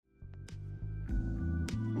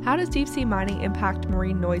How does deep sea mining impact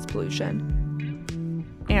marine noise pollution?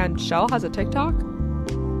 And Shell has a TikTok?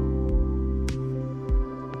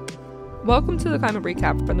 Welcome to the Climate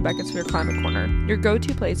Recap from the Beckensphere Climate Corner, your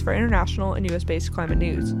go-to place for international and US-based climate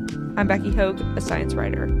news. I'm Becky Hogue, a science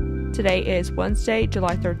writer. Today is Wednesday,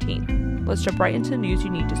 July 13th. Let's jump right into the news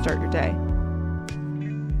you need to start your day.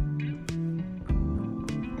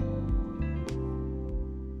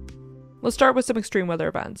 Let's start with some extreme weather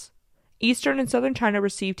events. Eastern and southern China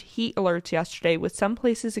received heat alerts yesterday, with some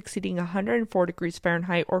places exceeding 104 degrees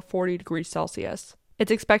Fahrenheit or 40 degrees Celsius.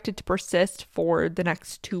 It's expected to persist for the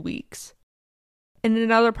next 2 weeks. In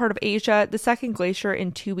another part of Asia, the second glacier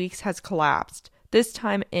in 2 weeks has collapsed, this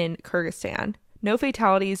time in Kyrgyzstan. No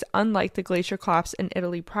fatalities, unlike the glacier collapse in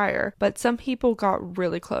Italy prior, but some people got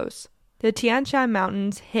really close. The Tian Shan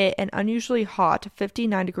Mountains hit an unusually hot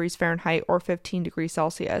 59 degrees Fahrenheit or 15 degrees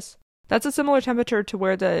Celsius. That's a similar temperature to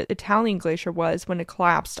where the Italian glacier was when it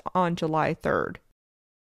collapsed on July 3rd.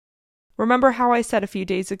 Remember how I said a few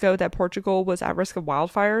days ago that Portugal was at risk of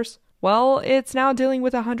wildfires? Well, it's now dealing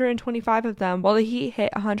with 125 of them, while the heat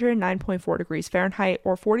hit 109.4 degrees Fahrenheit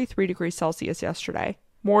or 43 degrees Celsius yesterday.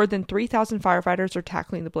 More than 3,000 firefighters are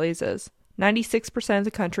tackling the blazes. 96% of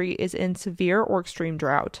the country is in severe or extreme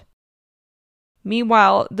drought.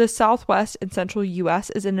 Meanwhile, the southwest and central U.S.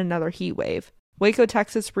 is in another heat wave. Waco,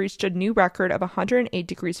 Texas reached a new record of 108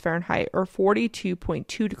 degrees Fahrenheit or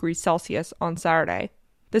 42.2 degrees Celsius on Saturday.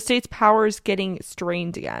 The state's power is getting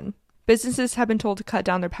strained again. Businesses have been told to cut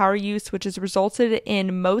down their power use, which has resulted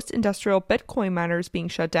in most industrial Bitcoin miners being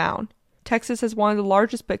shut down. Texas has one of the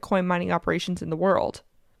largest Bitcoin mining operations in the world.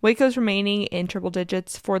 Waco's remaining in triple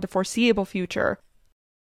digits for the foreseeable future.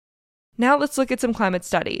 Now let's look at some climate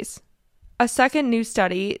studies. A second new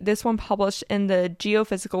study, this one published in the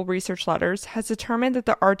Geophysical Research Letters, has determined that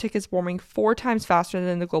the Arctic is warming 4 times faster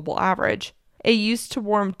than the global average. It used to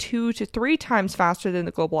warm 2 to 3 times faster than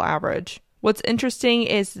the global average. What's interesting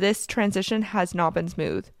is this transition has not been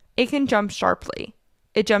smooth. It can jump sharply.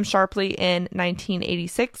 It jumped sharply in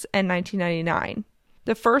 1986 and 1999.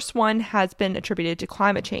 The first one has been attributed to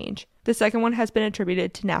climate change. The second one has been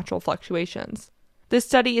attributed to natural fluctuations. This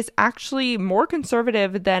study is actually more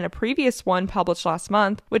conservative than a previous one published last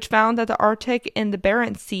month, which found that the Arctic and the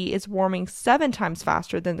Barents Sea is warming 7 times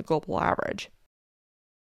faster than the global average.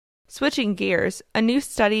 Switching gears, a new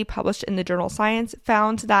study published in the journal Science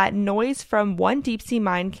found that noise from one deep-sea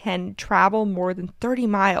mine can travel more than 30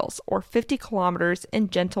 miles or 50 kilometers in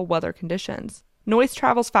gentle weather conditions. Noise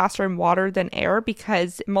travels faster in water than air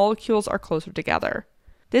because molecules are closer together.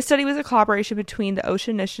 This study was a collaboration between the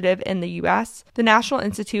Ocean Initiative in the US, the National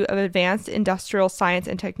Institute of Advanced Industrial Science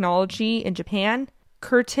and Technology in Japan,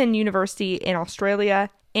 Curtin University in Australia,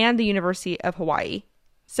 and the University of Hawaii.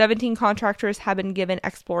 17 contractors have been given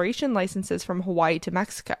exploration licenses from Hawaii to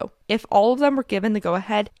Mexico. If all of them were given the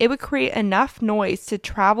go-ahead, it would create enough noise to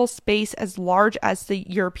travel space as large as the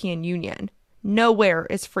European Union. Nowhere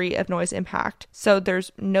is free of noise impact, so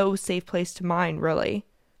there's no safe place to mine, really.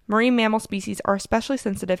 Marine mammal species are especially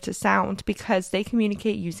sensitive to sound because they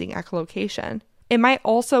communicate using echolocation. It might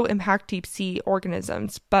also impact deep-sea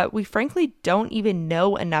organisms, but we frankly don't even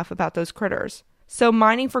know enough about those critters. So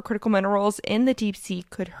mining for critical minerals in the deep sea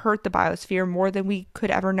could hurt the biosphere more than we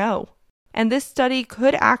could ever know. And this study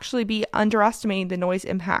could actually be underestimating the noise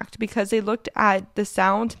impact because they looked at the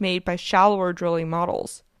sound made by shallower drilling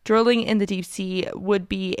models. Drilling in the deep sea would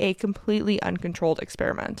be a completely uncontrolled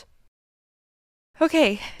experiment.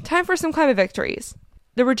 Okay, time for some climate victories.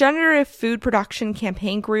 The Regenerative Food Production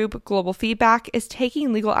Campaign Group Global Feedback is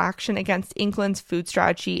taking legal action against England's food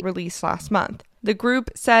strategy released last month. The group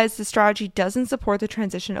says the strategy doesn't support the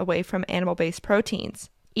transition away from animal-based proteins.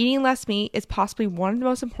 Eating less meat is possibly one of the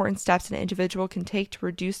most important steps an individual can take to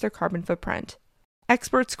reduce their carbon footprint.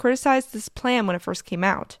 Experts criticized this plan when it first came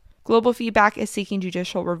out. Global Feedback is seeking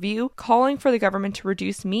judicial review, calling for the government to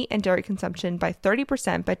reduce meat and dairy consumption by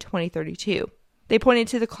 30% by 2032. They pointed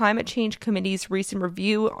to the Climate Change Committee's recent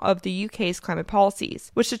review of the UK's climate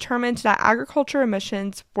policies, which determined that agriculture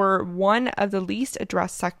emissions were one of the least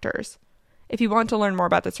addressed sectors. If you want to learn more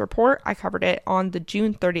about this report, I covered it on the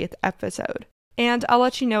June 30th episode. And I'll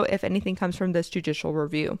let you know if anything comes from this judicial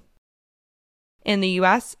review. In the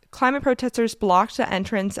US, climate protesters blocked the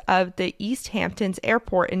entrance of the East Hamptons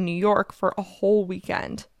airport in New York for a whole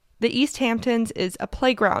weekend. The East Hamptons is a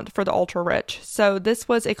playground for the ultra-rich, so this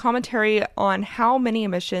was a commentary on how many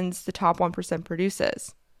emissions the top 1%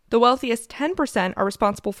 produces. The wealthiest 10% are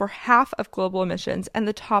responsible for half of global emissions, and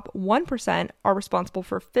the top 1% are responsible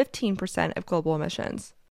for 15% of global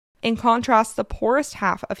emissions. In contrast, the poorest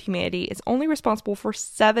half of humanity is only responsible for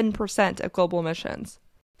 7% of global emissions.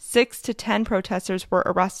 6 to 10 protesters were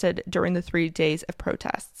arrested during the 3 days of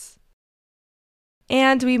protests.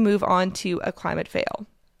 And we move on to a climate fail.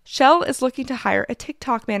 Shell is looking to hire a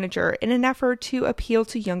TikTok manager in an effort to appeal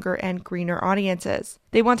to younger and greener audiences.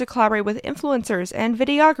 They want to collaborate with influencers and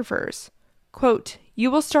videographers. Quote, "You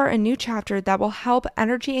will start a new chapter that will help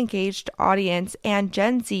energy-engaged audience and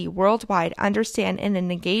Gen Z worldwide understand in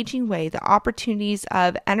an engaging way the opportunities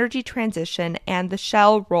of energy transition and the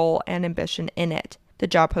Shell role and ambition in it," the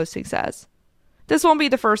job posting says. This won't be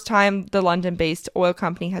the first time the London-based oil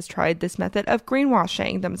company has tried this method of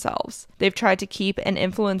greenwashing themselves. They've tried to keep an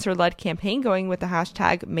influencer-led campaign going with the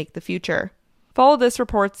hashtag #MakeTheFuture. Follow This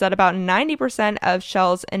reports that about 90% of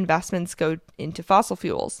Shell's investments go into fossil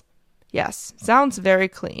fuels. Yes, sounds very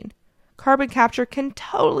clean. Carbon capture can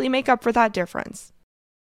totally make up for that difference.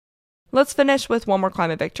 Let's finish with one more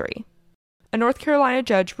climate victory. A North Carolina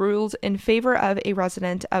judge ruled in favor of a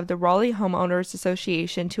resident of the Raleigh Homeowners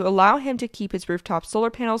Association to allow him to keep his rooftop solar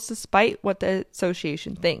panels despite what the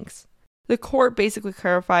association thinks. The court basically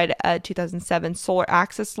clarified a 2007 solar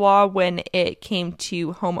access law when it came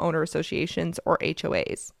to homeowner associations, or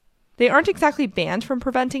HOAs. They aren't exactly banned from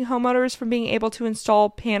preventing homeowners from being able to install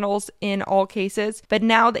panels in all cases, but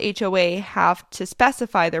now the HOA have to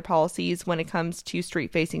specify their policies when it comes to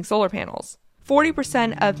street-facing solar panels.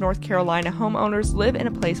 40% of North Carolina homeowners live in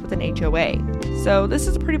a place with an HOA, so this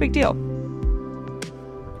is a pretty big deal.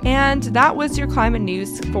 And that was your climate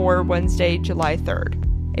news for Wednesday, July 3rd.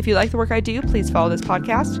 If you like the work I do, please follow this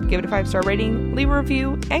podcast, give it a 5-star rating, leave a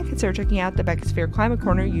review, and consider checking out the Beccasphere Climate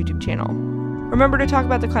Corner YouTube channel. Remember to talk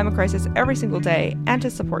about the climate crisis every single day and to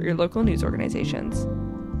support your local news organizations.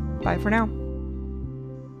 Bye for now.